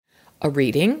A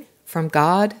reading from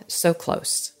God So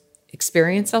Close.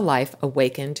 Experience a life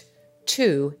awakened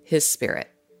to His Spirit.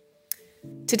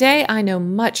 Today I know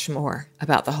much more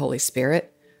about the Holy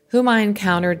Spirit, whom I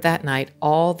encountered that night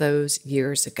all those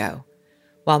years ago.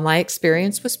 While my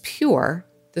experience was pure,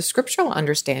 the scriptural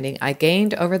understanding I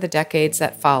gained over the decades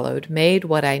that followed made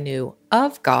what I knew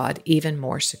of God even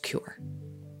more secure.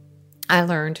 I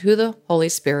learned who the Holy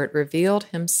Spirit revealed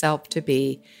Himself to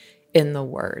be in the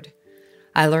Word.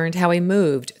 I learned how He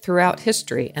moved throughout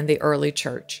history and the early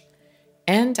church.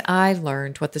 And I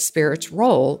learned what the Spirit's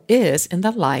role is in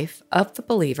the life of the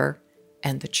believer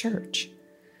and the church.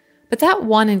 But that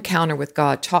one encounter with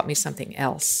God taught me something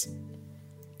else.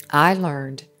 I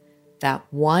learned that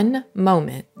one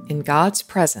moment in God's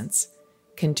presence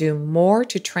can do more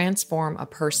to transform a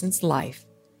person's life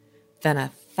than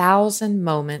 1,000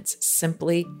 moments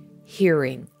simply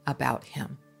hearing about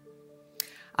Him.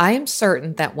 I am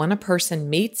certain that when a person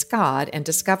meets God and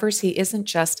discovers He isn't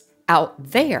just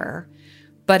out there,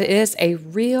 but is a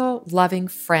real loving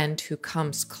friend who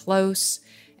comes close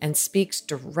and speaks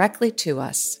directly to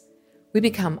us, we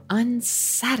become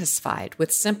unsatisfied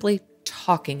with simply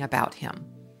talking about Him.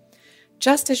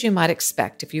 Just as you might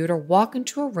expect if you were to walk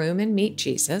into a room and meet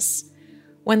Jesus,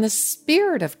 when the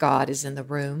Spirit of God is in the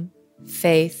room,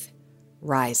 faith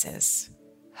rises,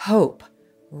 hope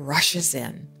rushes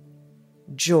in,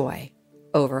 joy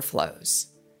overflows,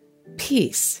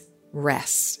 peace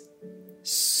rests,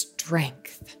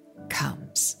 strength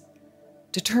comes,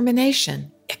 determination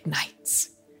ignites.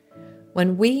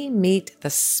 When we meet the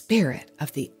Spirit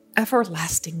of the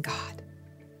everlasting God,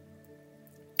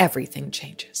 everything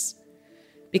changes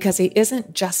because He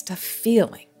isn't just a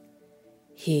feeling,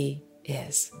 He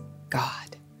is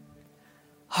God.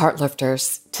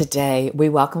 Heartlifters, today we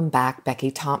welcome back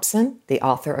Becky Thompson, the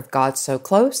author of God So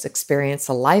Close, Experience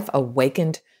a Life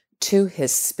Awakened to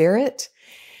His Spirit.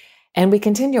 And we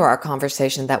continue our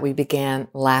conversation that we began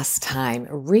last time,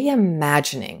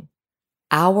 reimagining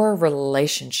our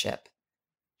relationship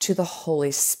to the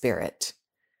Holy Spirit.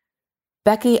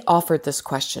 Becky offered this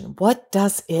question: what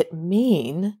does it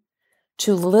mean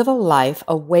to live a life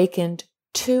awakened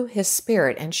to His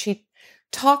Spirit? And she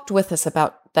talked with us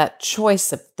about that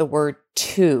choice of the word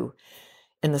to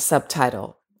in the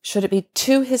subtitle. Should it be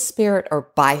to His Spirit or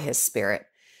by His Spirit?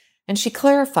 And she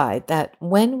clarified that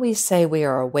when we say we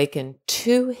are awakened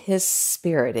to His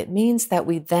Spirit, it means that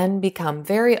we then become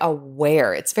very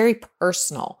aware. It's very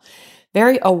personal,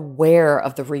 very aware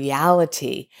of the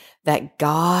reality that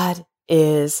God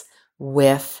is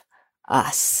with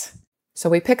us. So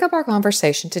we pick up our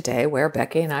conversation today where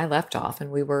Becky and I left off,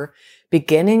 and we were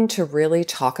beginning to really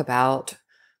talk about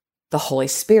the Holy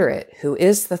Spirit, who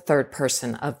is the third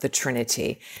person of the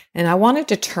Trinity. And I wanted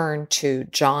to turn to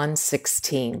John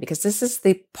 16, because this is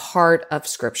the part of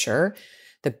Scripture,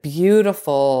 the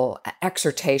beautiful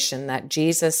exhortation that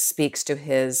Jesus speaks to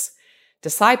His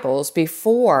disciples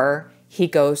before He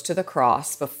goes to the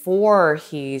cross, before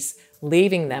He's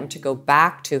leaving them to go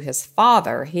back to His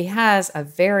Father. He has a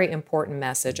very important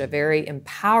message, a very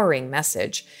empowering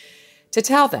message to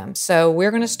tell them. So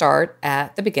we're going to start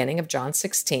at the beginning of John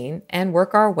 16 and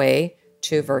work our way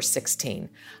to verse 16.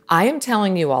 I am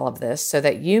telling you all of this so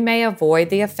that you may avoid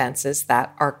the offenses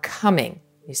that are coming.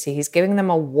 You see, He's giving them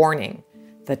a warning.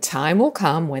 The time will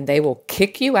come when they will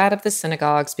kick you out of the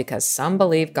synagogues because some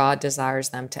believe God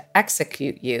desires them to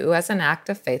execute you as an act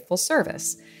of faithful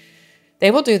service.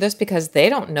 They will do this because they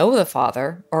don't know the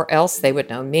Father, or else they would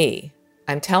know me.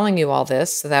 I'm telling you all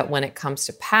this so that when it comes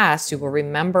to pass, you will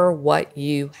remember what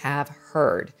you have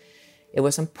heard. It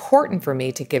was important for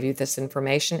me to give you this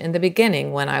information in the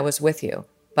beginning when I was with you.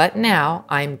 But now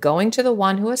I am going to the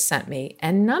one who has sent me,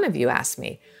 and none of you ask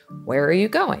me, where are you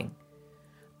going?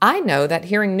 I know that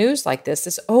hearing news like this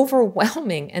is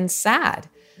overwhelming and sad,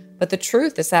 but the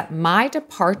truth is that my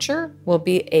departure will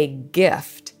be a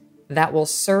gift that will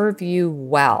serve you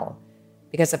well.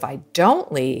 Because if I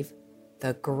don't leave,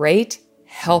 the great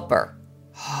Helper.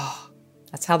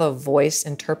 That's how the Voice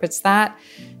interprets that.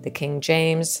 The King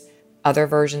James, other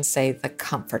versions say the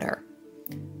Comforter.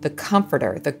 The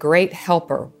Comforter, the great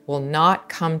Helper, will not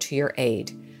come to your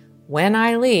aid. When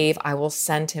I leave, I will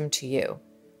send Him to you.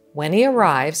 When He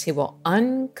arrives, He will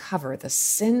uncover the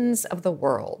sins of the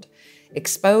world,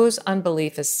 expose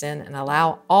unbelief as sin, and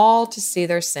allow all to see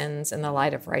their sins in the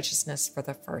light of righteousness for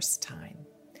the first time.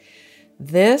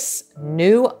 This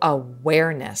new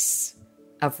awareness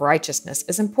of righteousness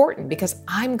is important because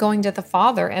I'm going to the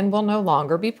Father and will no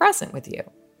longer be present with you.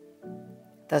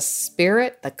 The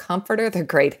Spirit, the Comforter, the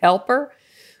great Helper,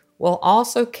 will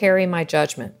also carry my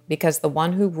judgment because the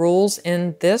one who rules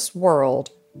in this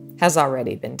world has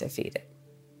already been defeated.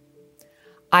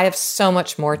 I have so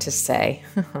much more to say,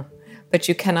 but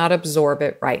you cannot absorb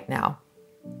it right now.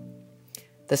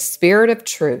 The Spirit of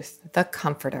truth, the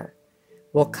Comforter,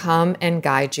 will come and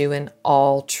guide you in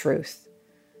all truth.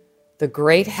 The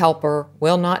great Helper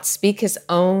will not speak his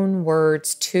own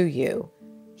words to you.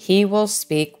 He will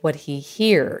speak what he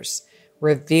hears,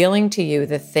 revealing to you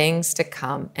the things to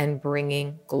come and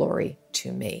bringing glory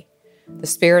to me. The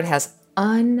Spirit has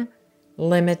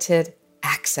unlimited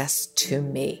access to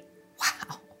me.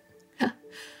 Wow.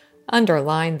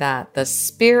 Underline that. The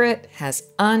Spirit has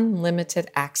unlimited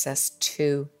access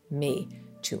to me,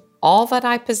 to all that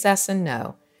I possess and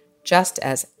know, just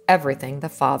as everything the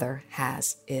Father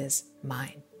has is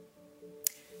mine.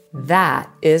 That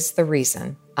is the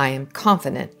reason I am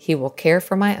confident he will care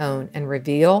for my own and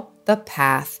reveal the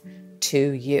path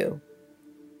to you.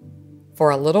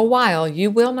 For a little while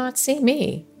you will not see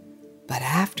me, but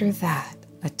after that,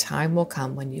 a time will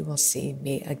come when you will see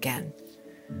me again.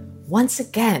 Once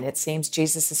again, it seems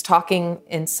Jesus is talking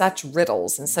in such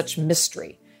riddles and such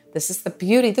mystery. This is the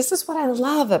beauty. This is what I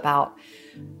love about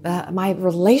my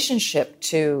relationship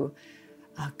to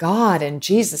God and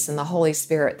Jesus and the Holy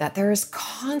Spirit, that there is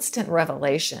constant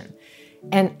revelation.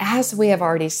 And as we have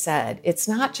already said, it's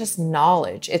not just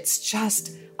knowledge, it's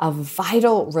just a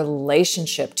vital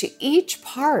relationship to each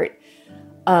part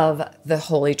of the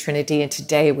Holy Trinity. And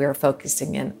today we are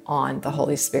focusing in on the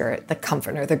Holy Spirit, the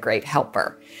Comforter, the great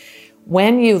Helper.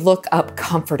 When you look up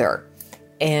Comforter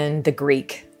in the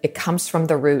Greek, it comes from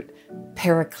the root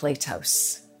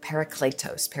parakletos.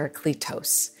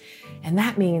 And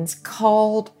that means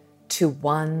called to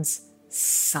one's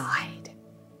side,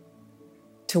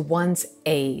 to one's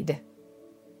aid,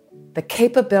 the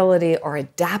capability or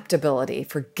adaptability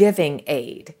for giving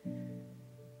aid.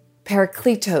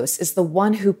 Parakletos is the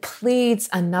one who pleads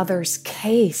another's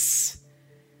case.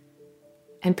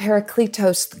 And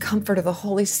Parakletos, the Comforter, the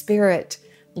Holy Spirit,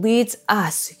 leads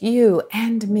us, you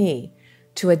and me,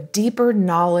 to a deeper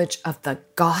knowledge of the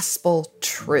gospel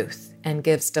truth and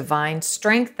gives divine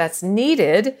strength that's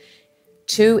needed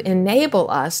to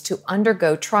enable us to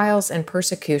undergo trials and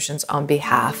persecutions on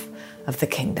behalf of the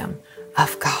kingdom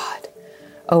of God.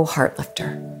 Oh,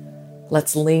 Heartlifter,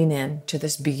 let's lean in to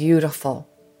this beautiful,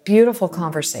 beautiful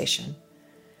conversation.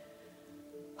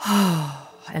 Oh,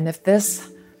 and if this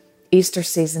Easter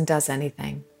season does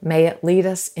anything, may it lead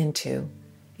us into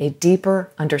a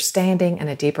deeper understanding and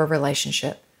a deeper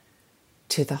relationship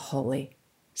to the Holy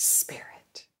Spirit.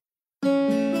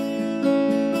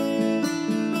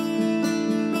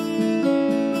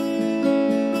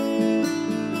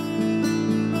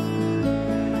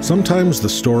 Sometimes the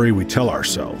story we tell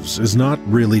ourselves is not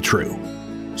really true.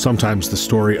 Sometimes the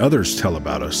story others tell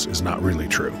about us is not really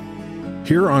true.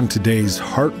 Here on today's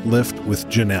Heart Lift with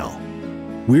Janelle,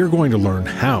 we are going to learn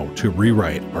how to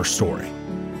rewrite our story.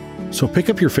 So pick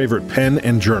up your favorite pen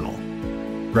and journal,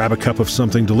 grab a cup of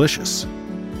something delicious,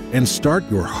 and start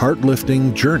your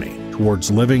heart-lifting journey towards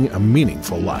living a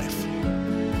meaningful life.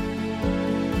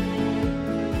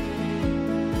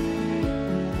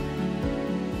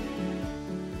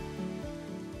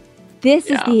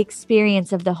 This is the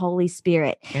experience of the Holy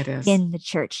Spirit in the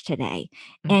church today.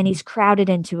 Mm-hmm. And he's crowded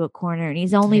into a corner and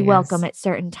he's only welcome at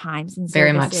certain times and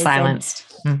very much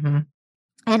silenced.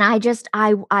 And I just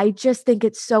think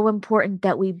it's so important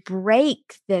that we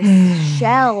break this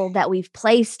shell that we've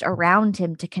placed around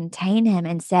him to contain him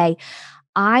and say,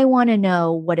 I want to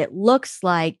know what it looks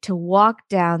like to walk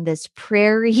down this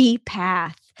prairie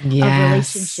path of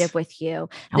relationship with you.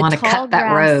 I want to cut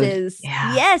that road.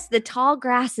 Yes, the tall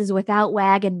grasses without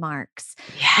wagon marks.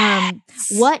 Yes.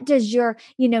 What does your,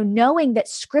 knowing that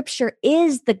scripture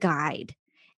is the guide.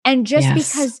 And just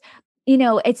because,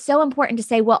 it's so important to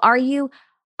say, well,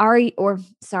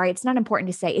 it's not important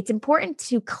to say, it's important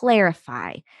to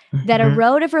clarify that a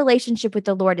road of relationship with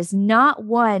the Lord is not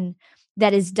one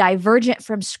that is divergent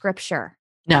from scripture.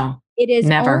 No. It is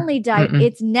never. Only,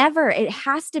 it's never, it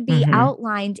has to be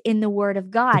outlined in the word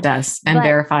of God. It does. And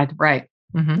verified. Right.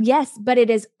 Yes, but it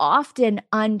is often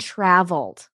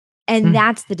untraveled. And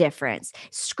that's the difference.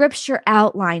 Scripture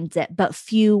outlines it, but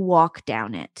few walk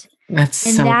down it.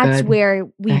 That's where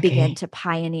we begin to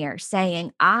pioneer,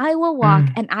 saying, I will walk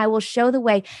and I will show the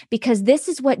way, because this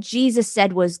is what Jesus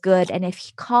said was good. And if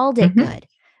he called it good,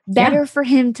 better for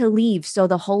him to leave so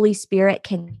the Holy Spirit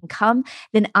can come,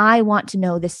 then I want to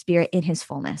know the Spirit in his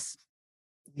fullness.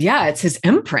 Yeah, it's his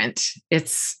imprint.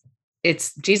 It's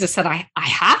Jesus said, I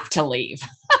have to leave.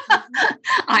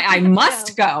 I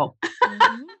must go.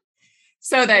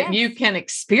 so that you can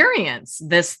experience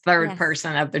this third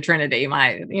person of the Trinity,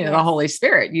 the Holy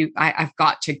Spirit. I've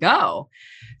got to go.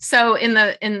 So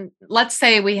let's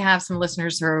say we have some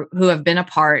listeners who have been a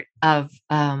part of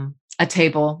a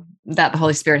table that the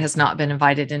Holy Spirit has not been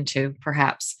invited into,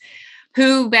 perhaps.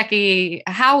 Becky,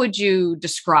 how would you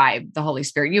describe the Holy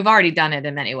Spirit? You've already done it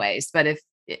in many ways, but if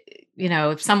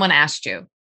someone asked you,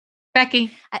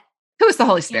 Becky, who is the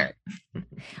Holy Spirit?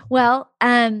 Well,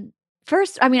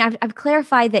 first, I mean, I've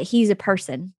clarified that he's a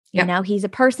person. You know, he's a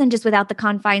person just without the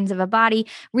confines of a body.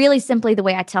 Really simply, the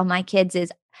way I tell my kids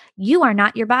is, you are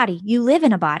not your body. You live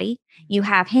in a body. You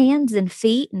have hands and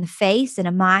feet and face and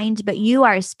a mind, but you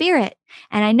are a spirit.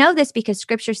 And I know this because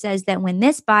scripture says that when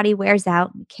this body wears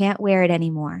out, we can't wear it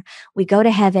anymore. We go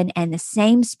to heaven and the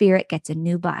same spirit gets a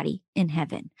new body in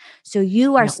heaven. So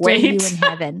you are still you in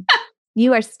heaven.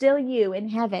 You are still you in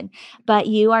heaven, but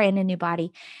you are in a new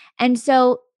body. And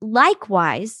so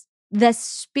likewise, the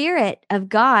Spirit of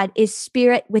God is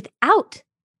spirit without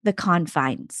the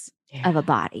confines of a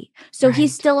body. So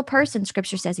he's still a person.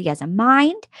 Scripture says he has a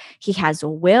mind, he has a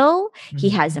will,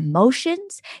 he has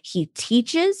emotions, he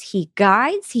teaches, he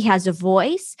guides, he has a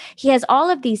voice. He has all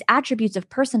of these attributes of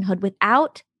personhood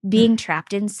without being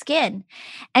trapped in skin.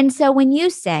 And so when you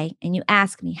say, and you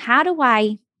ask me, how do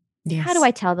I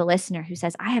tell the listener who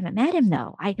says, I haven't met him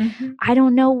though. I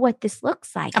don't know what this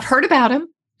looks like. I've heard about him,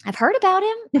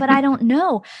 but I don't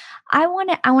know. I want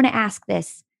to ask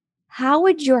this. How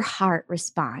would your heart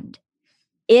respond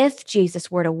if Jesus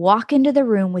were to walk into the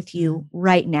room with you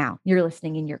right now? You're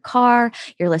listening in your car,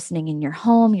 you're listening in your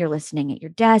home, you're listening at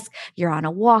your desk, you're on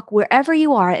a walk, wherever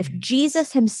you are. If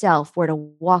Jesus himself were to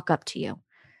walk up to you,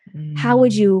 how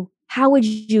would you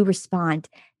respond?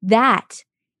 That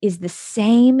is the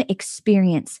same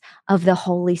experience of the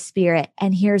Holy Spirit.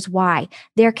 And here's why.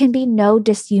 There can be no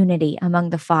disunity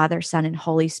among the Father, Son, and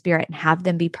Holy Spirit and have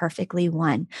them be perfectly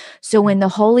one. So when the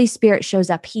Holy Spirit shows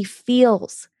up, he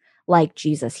feels like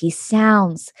Jesus. He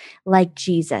sounds like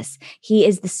Jesus. He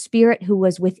is the Spirit who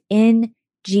was within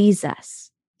Jesus.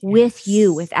 With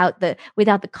you, without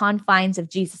the confines of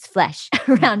Jesus' flesh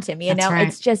around him,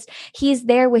 It's just, he's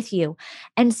there with you.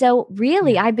 And so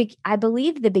really, I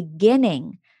believe the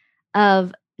beginning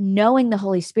of knowing the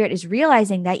Holy Spirit is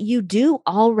realizing that you do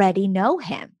already know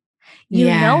him. You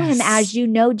know him as you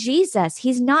know Jesus.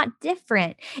 He's not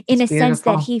different in a sense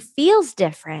that he feels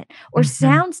different or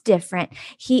sounds different.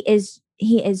 He is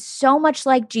so much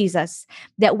like Jesus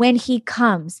that when he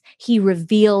comes, he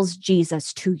reveals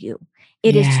Jesus to you.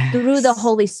 It is through the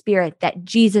Holy Spirit that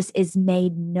Jesus is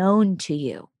made known to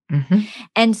you.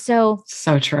 And so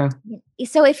true.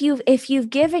 So if you've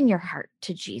given your heart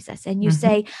to Jesus and you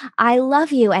say, I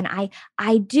love you and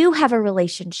I do have a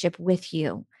relationship with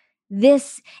you,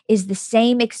 this is the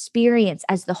same experience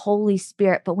as the Holy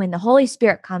Spirit. But when the Holy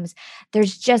Spirit comes,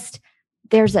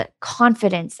 there's a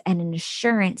confidence and an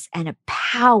assurance and a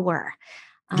power.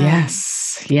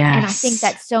 Yes. And I think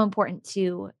that's so important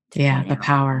to the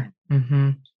power.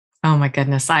 Oh my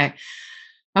goodness. I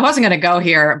wasn't going to go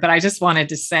here, but I just wanted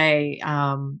to say,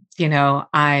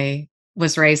 I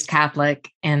was raised Catholic,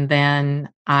 and then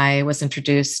I was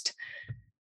introduced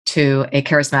to a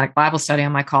charismatic Bible study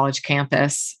on my college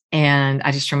campus. And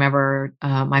I just remember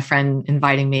my friend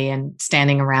inviting me and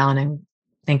standing around and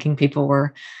thinking people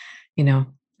were,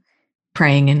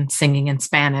 praying and singing in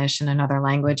Spanish and another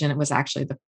language. And it was actually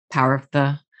the power of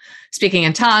the speaking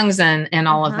in tongues and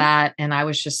all of that. And I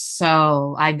was just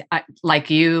so, I like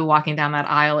you walking down that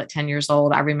aisle at 10 years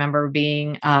old. I remember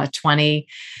being 20,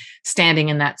 standing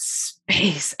in that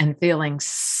space and feeling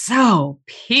so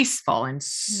peaceful and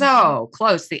so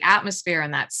close. The atmosphere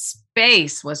in that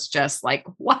space was just like,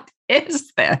 what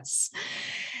is this?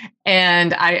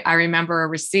 And I remember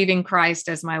receiving Christ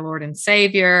as my Lord and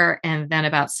Savior. And then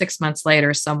about 6 months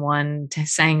later, someone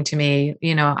saying to me,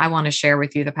 I want to share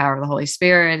with you the power of the Holy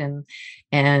Spirit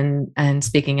and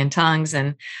speaking in tongues.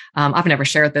 And I've never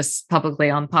shared this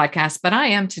publicly on the podcast, but I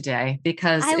am today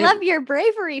because I love your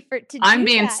bravery I'm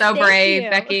being so brave,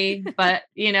 Becky, but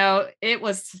it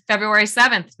was February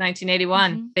 7th,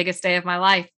 1981, biggest day of my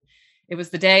life. It was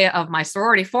the day of my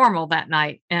sorority formal that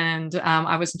night. And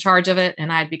I was in charge of it. And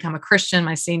I had become a Christian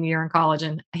my senior year in college.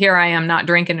 And here I am not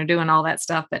drinking or doing all that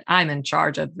stuff, but I'm in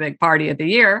charge of the big party of the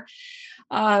year.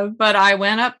 But I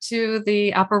went up to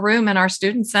the upper room in our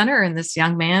student center, and this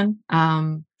young man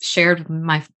shared with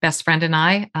my best friend and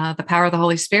I the power of the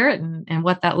Holy Spirit and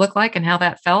what that looked like and how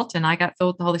that felt. And I got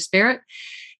filled with the Holy Spirit.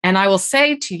 And I will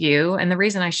say to you, and the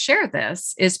reason I share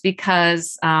this is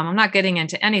because I'm not getting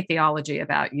into any theology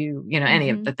about any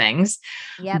of the things,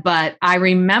 but I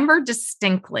remember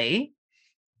distinctly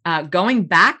going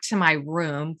back to my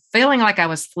room, feeling like I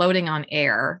was floating on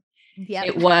air. Yep.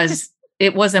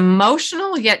 It was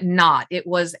emotional, yet not. It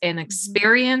was an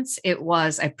experience. It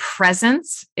was a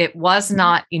presence. It was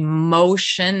not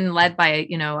emotion led by,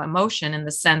 emotion in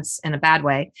the sense, in a bad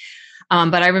way.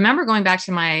 But I remember going back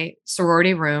to my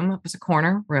sorority room. It was a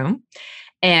corner room,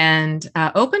 and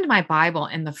opened my Bible.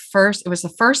 And it was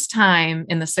the first time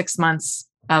in the 6 months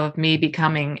of me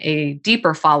becoming a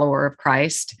deeper follower of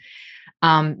Christ,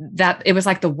 that it was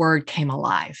like the word came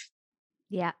alive.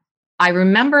 Yeah. I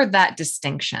remember that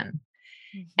distinction.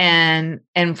 And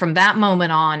from that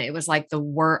moment on, it was like the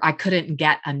word, I couldn't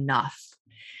get enough.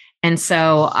 And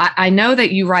so I know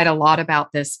that you write a lot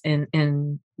about this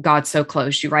in God So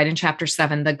Close. You write in chapter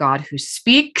 7, the God who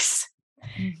speaks.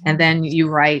 And then you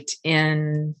write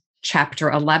in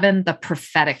chapter 11, the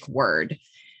prophetic word.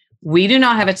 We do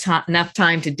not have enough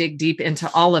time to dig deep into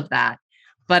all of that,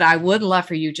 but I would love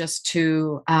for you just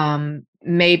to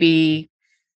maybe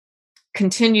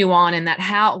continue on in that.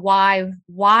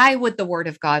 Why would the word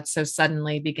of God so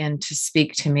suddenly begin to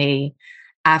speak to me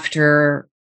after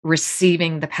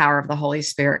receiving the power of the Holy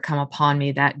Spirit come upon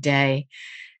me that day?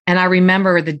 And I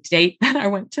remember the date that I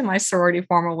went to my sorority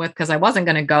formal with, because I wasn't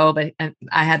going to go, but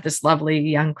I had this lovely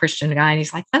young Christian guy, and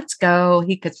he's like, let's go.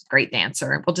 He's a great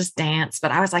dancer. We'll just dance.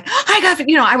 But I was like,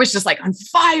 I was just like on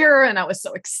fire, and I was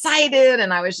so excited.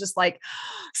 And I was just like,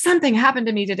 something happened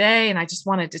to me today, and I just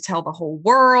wanted to tell the whole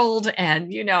world.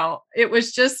 And, it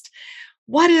was just,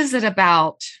 what is it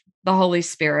about the Holy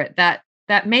Spirit that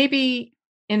maybe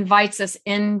invites us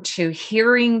into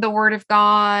hearing the word of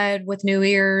God with new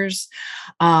ears?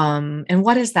 And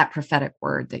what is that prophetic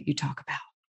word that you talk about?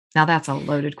 Now, that's a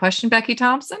loaded question, Becky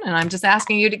Thompson, and I'm just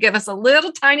asking you to give us a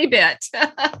little tiny bit.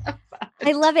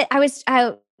 I love it.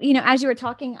 As you were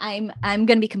talking, I'm going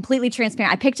to be completely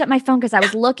transparent. I picked up my phone because I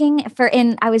was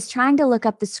I was trying to look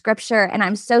up the scripture, and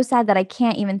I'm so sad that I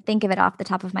can't even think of it off the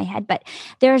top of my head, but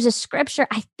there's a scripture,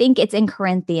 I think it's in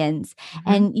Corinthians,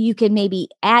 and you can maybe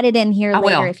add it in here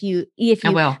later if you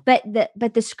will. But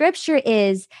the scripture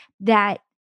is that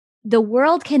the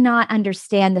world cannot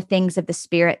understand the things of the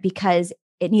Spirit because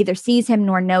it neither sees him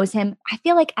nor knows him. I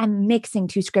feel like I'm mixing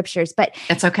two scriptures, but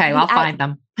it's okay. I'll find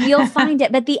them. You'll find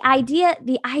it. But the idea,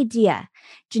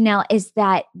 Janelle, is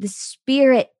that the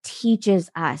Spirit teaches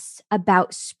us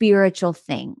about spiritual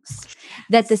things,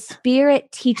 that the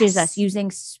Spirit teaches us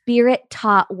using Spirit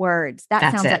taught words.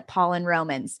 That sounds like Paul in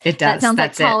Romans. It does. That sounds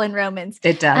like Paul in Romans.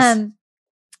 It does.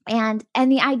 And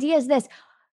the idea is this.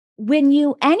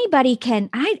 Anybody can,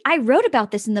 I wrote about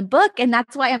this in the book, and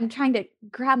that's why I'm trying to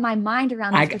grab my mind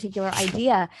around this particular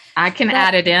idea. I can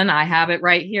add it in. I have it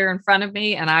right here in front of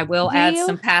me, and I will add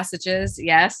some passages.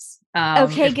 Yes.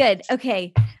 Okay, good.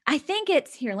 Okay. I think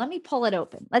it's here. Let me pull it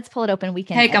open. Let's pull it open. We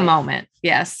can take a moment.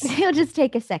 Yes. It'll just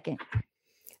take a second.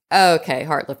 Okay.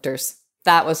 Heartlifters.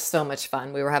 That was so much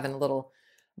fun. We were having a little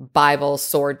Bible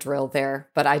sword drill there,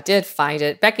 but I did find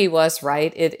it. Becky was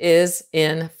right. It is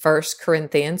in 1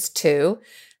 Corinthians 2.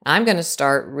 I'm going to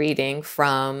start reading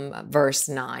from verse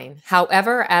 9.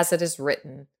 However, as it is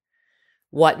written,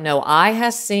 what no eye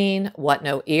has seen, what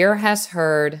no ear has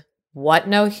heard, what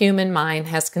no human mind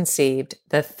has conceived,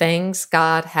 the things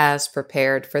God has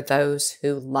prepared for those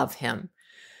who love him.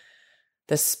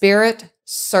 The Spirit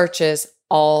searches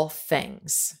all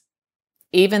things,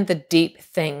 even the deep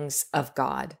things of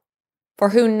God. For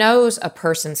who knows a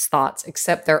person's thoughts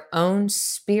except their own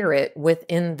spirit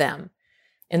within them?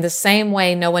 In the same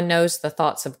way, no one knows the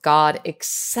thoughts of God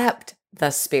except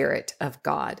the Spirit of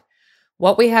God.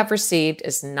 What we have received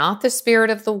is not the spirit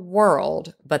of the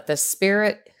world, but the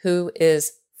Spirit who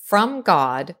is from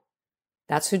God.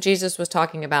 That's who Jesus was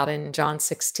talking about in John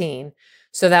 16,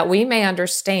 so that we may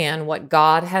understand what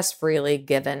God has freely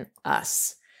given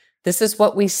us. This is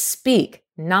what we speak,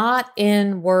 not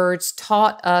in words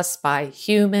taught us by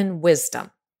human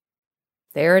wisdom.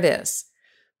 There it is.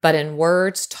 But in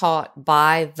words taught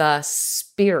by the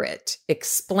Spirit,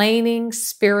 explaining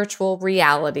spiritual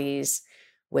realities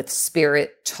with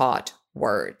Spirit-taught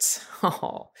words.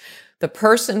 Oh, the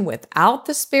person without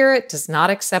the Spirit does not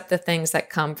accept the things that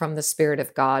come from the Spirit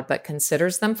of God, but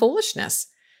considers them foolishness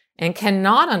and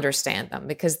cannot understand them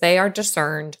because they are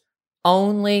discerned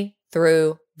only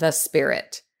through the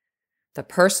Spirit. The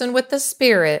person with the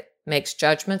Spirit makes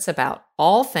judgments about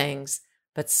all things,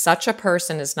 but such a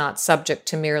person is not subject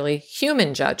to merely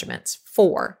human judgments.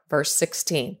 4, verse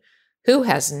 16, who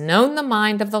has known the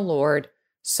mind of the Lord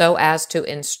so as to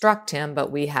instruct him,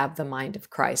 but we have the mind of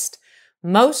Christ.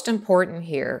 Most important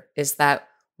here is that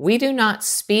we do not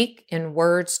speak in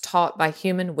words taught by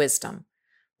human wisdom,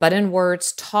 but in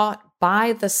words taught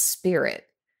by the Spirit,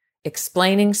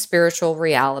 explaining spiritual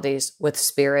realities with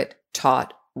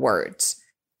Spirit-taught words.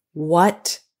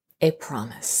 What a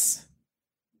promise.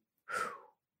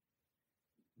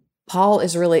 Paul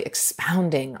is really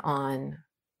expounding on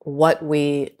what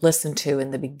we listened to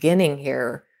in the beginning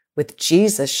here with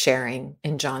Jesus sharing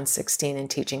in John 16 and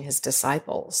teaching his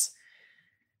disciples.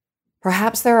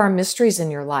 Perhaps there are mysteries in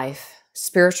your life,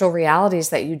 spiritual realities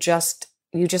that you just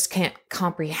can't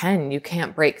comprehend. You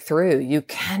can't break through. You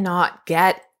cannot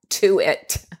get to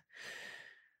it.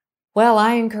 Well,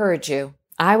 I encourage you.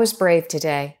 I was brave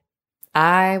today.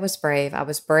 I was brave. I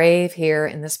was brave here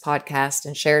in this podcast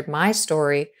and shared my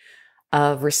story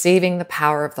of receiving the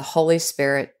power of the Holy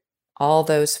Spirit all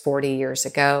those 40 years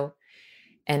ago,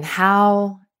 and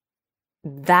how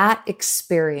that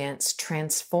experience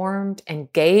transformed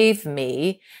and gave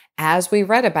me, as we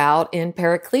read about in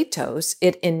Parakletos,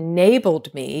 it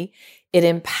enabled me, it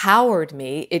empowered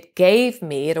me, it gave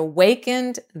me, it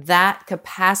awakened that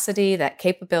capacity, that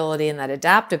capability, and that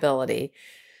adaptability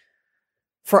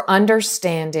for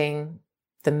understanding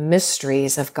the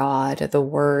mysteries of God, the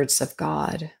words of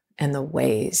God, and the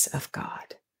ways of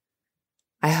God.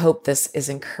 I hope this is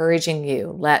encouraging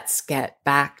you. Let's get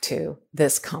back to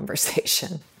this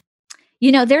conversation.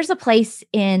 You know, there's a place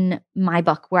in my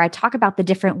book where I talk about the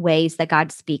different ways that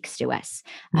God speaks to us.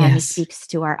 He speaks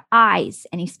to our eyes,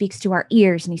 and he speaks to our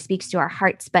ears, and he speaks to our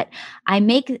hearts. But I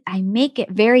make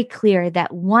it very clear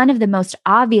that one of the most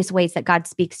obvious ways that God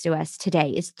speaks to us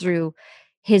today is through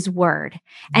his word.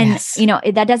 And, you know,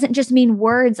 that doesn't just mean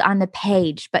words on the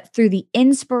page, but through the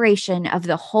inspiration of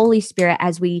the Holy Spirit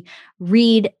as we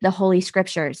read the Holy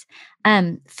Scriptures.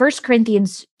 1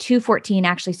 Corinthians 2:14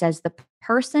 actually says, the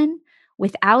person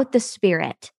without the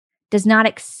Spirit does not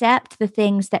accept the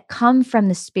things that come from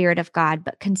the Spirit of God,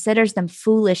 but considers them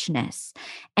foolishness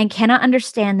and cannot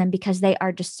understand them because they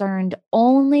are discerned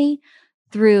only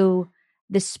through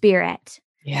the Spirit.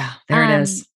 Yeah, there it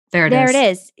is. There it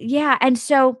is. Yeah. And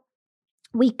so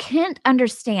we can't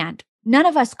understand, none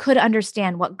of us could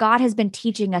understand what God has been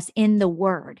teaching us in the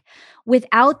Word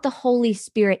without the Holy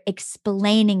Spirit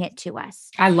explaining it to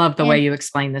us. I love the way you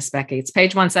explain this, Becky. It's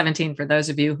page 117 for those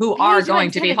of you who are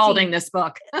going to be holding this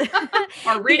book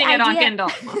or reading it on Kindle.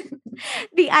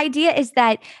 The idea is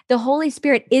that the Holy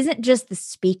Spirit isn't just the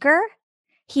speaker,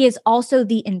 he is also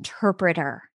the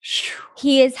interpreter.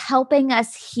 He is helping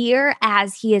us hear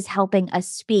as he is helping us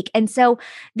speak. And so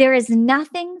there is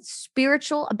nothing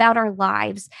spiritual about our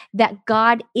lives that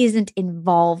God isn't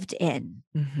involved in.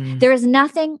 Mm-hmm. There is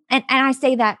nothing, and I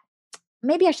say that,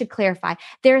 maybe I should clarify,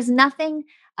 there is nothing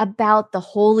about the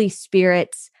Holy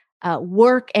Spirit's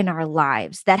work in our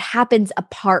lives that happens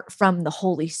apart from the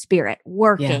Holy Spirit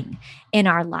working in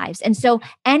our lives. And so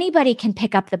anybody can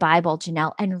pick up the Bible,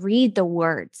 Janelle, and read the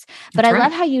words. But I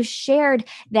love how you shared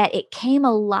that it came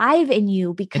alive in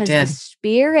you because the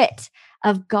Spirit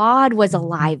of God was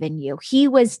alive in you. He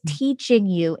was teaching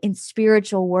you in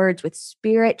spiritual words with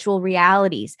spiritual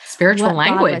realities. Spiritual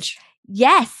language.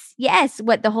 Yes,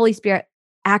 what the Holy Spirit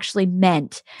actually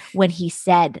meant when he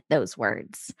said those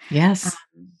words. Yes.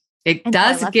 It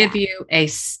does give you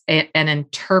an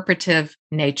interpretive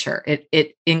nature.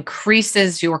 It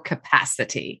increases your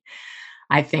capacity.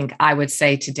 I think I would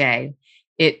say today,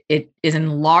 it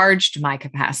enlarged my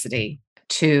capacity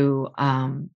to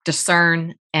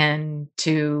discern and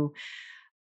to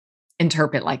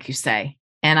interpret, like you say.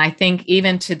 And I think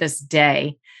even to this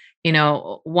day, you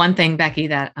know, one thing, Becky,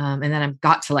 that, and then I've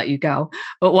got to let you go,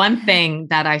 but one thing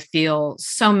that I feel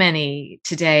so many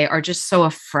today are just so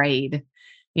afraid.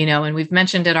 You know, and we've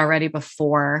mentioned it already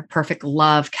before, perfect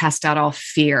love cast out all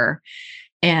fear.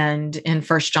 And in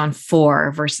 1 John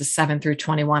 4, verses 7 through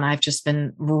 21, I've just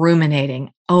been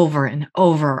ruminating over and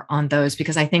over on those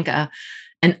because I think an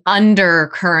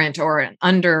undercurrent or an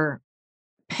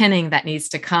underpinning that needs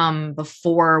to come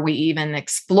before we even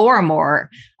explore more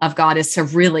of God is to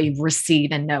really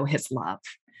receive and know his love.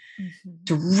 Mm-hmm.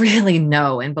 To really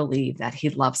know and believe that he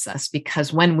loves us,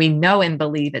 because when we know and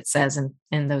believe, it says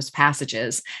in those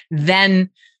passages, then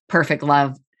perfect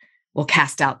love will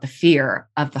cast out the fear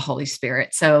of the Holy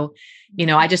Spirit. So, you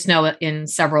know, I just know in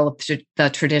several of the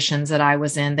traditions that I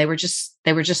was in, they were just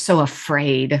so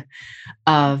afraid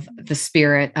of the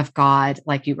Spirit of God,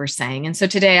 like you were saying. And so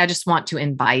today I just want to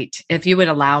invite, if you would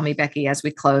allow me, Becky, as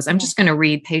we close, I'm just going to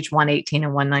read page 118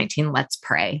 and 119. Let's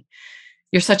pray.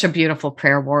 You're such a beautiful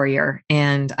prayer warrior,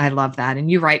 and I love that. And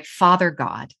you write, Father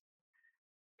God,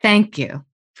 thank you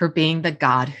for being the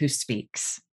God who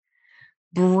speaks.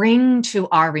 Bring to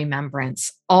our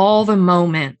remembrance all the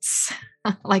moments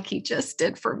like he just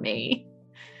did for me.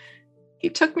 He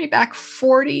took me back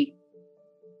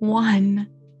 41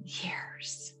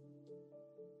 years.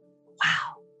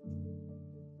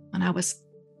 when I was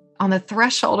on the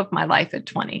threshold of my life at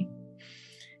 20.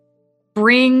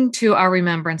 Bring to our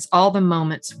remembrance all the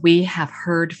moments we have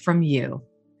heard from you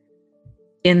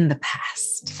in the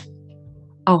past.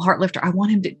 Oh, Heartlifter, I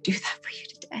want him to do that for you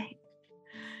today.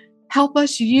 Help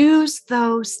us use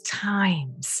those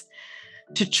times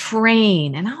to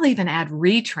train, and I'll even add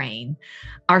retrain,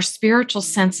 our spiritual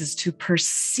senses to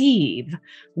perceive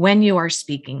when you are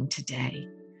speaking today.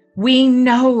 We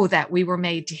know that we were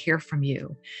made to hear from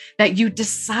you, that you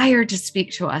desire to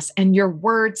speak to us, and your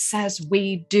word says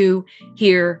we do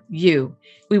hear you.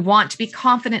 We want to be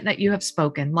confident that you have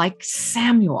spoken, like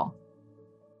Samuel.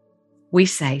 We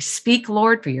say, speak,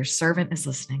 Lord, for your servant is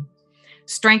listening.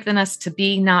 Strengthen us to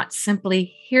be not simply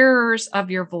hearers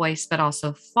of your voice, but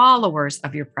also followers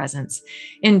of your presence.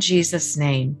 In Jesus'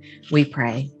 name we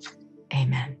pray.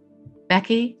 Amen.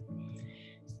 Becky,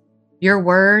 your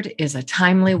word is a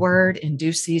timely word in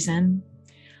due season.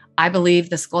 I believe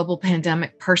this global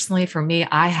pandemic, personally, for me,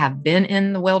 I have been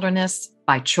in the wilderness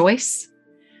by choice.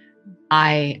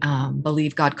 I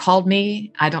believe God called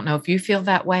me. I don't know if you feel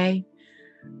that way,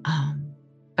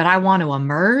 but I want to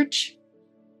emerge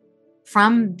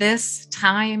from this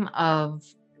time of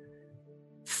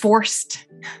forced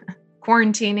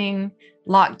quarantining,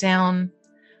 lockdown.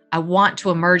 I want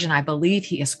to emerge, and I believe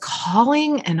he is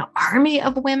calling an army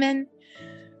of women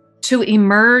to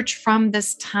emerge from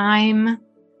this time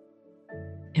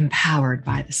empowered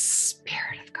by the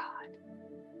Spirit of God.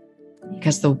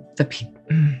 Because the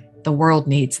world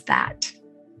needs that.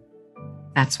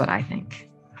 That's what I think.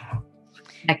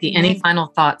 Becky, any final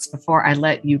thoughts before I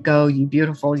let you go, you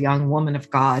beautiful young woman of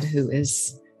God who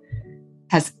has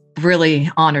really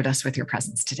honored us with your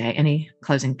presence today? Any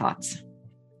closing thoughts?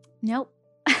 Nope.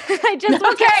 I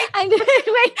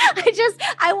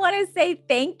want to say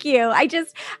thank you. I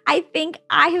think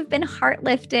I have been heart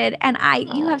lifted, and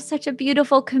you have such a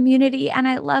beautiful community, and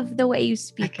I love the way you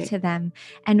speak to them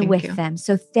and with them.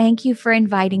 So thank you for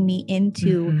inviting me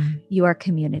into your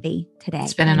community today.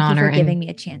 It's been an honor. Thank you for giving me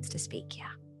a chance to speak. Yeah.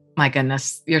 My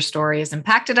goodness, your story has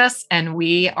impacted us, and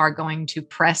we are going to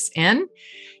press in.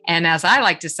 And as I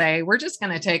like to say, we're just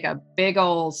going to take a big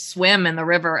old swim in the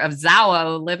river of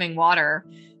Zawo living water,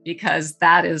 because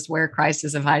that is where Christ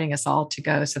is inviting us all to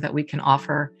go, so that we can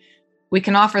offer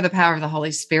the power of the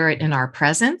Holy Spirit in our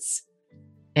presence,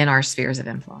 in our spheres of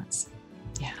influence.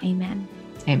 Yeah. Amen.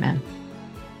 Amen.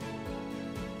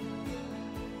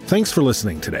 Thanks for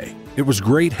listening today. It was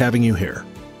great having you here.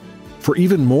 For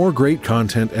even more great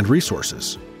content and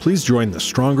resources, please join the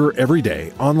Stronger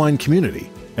Everyday online community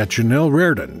at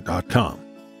JanelleRaridan.com.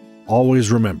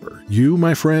 Always remember, you,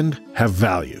 my friend, have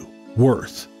value,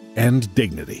 worth, and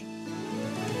dignity.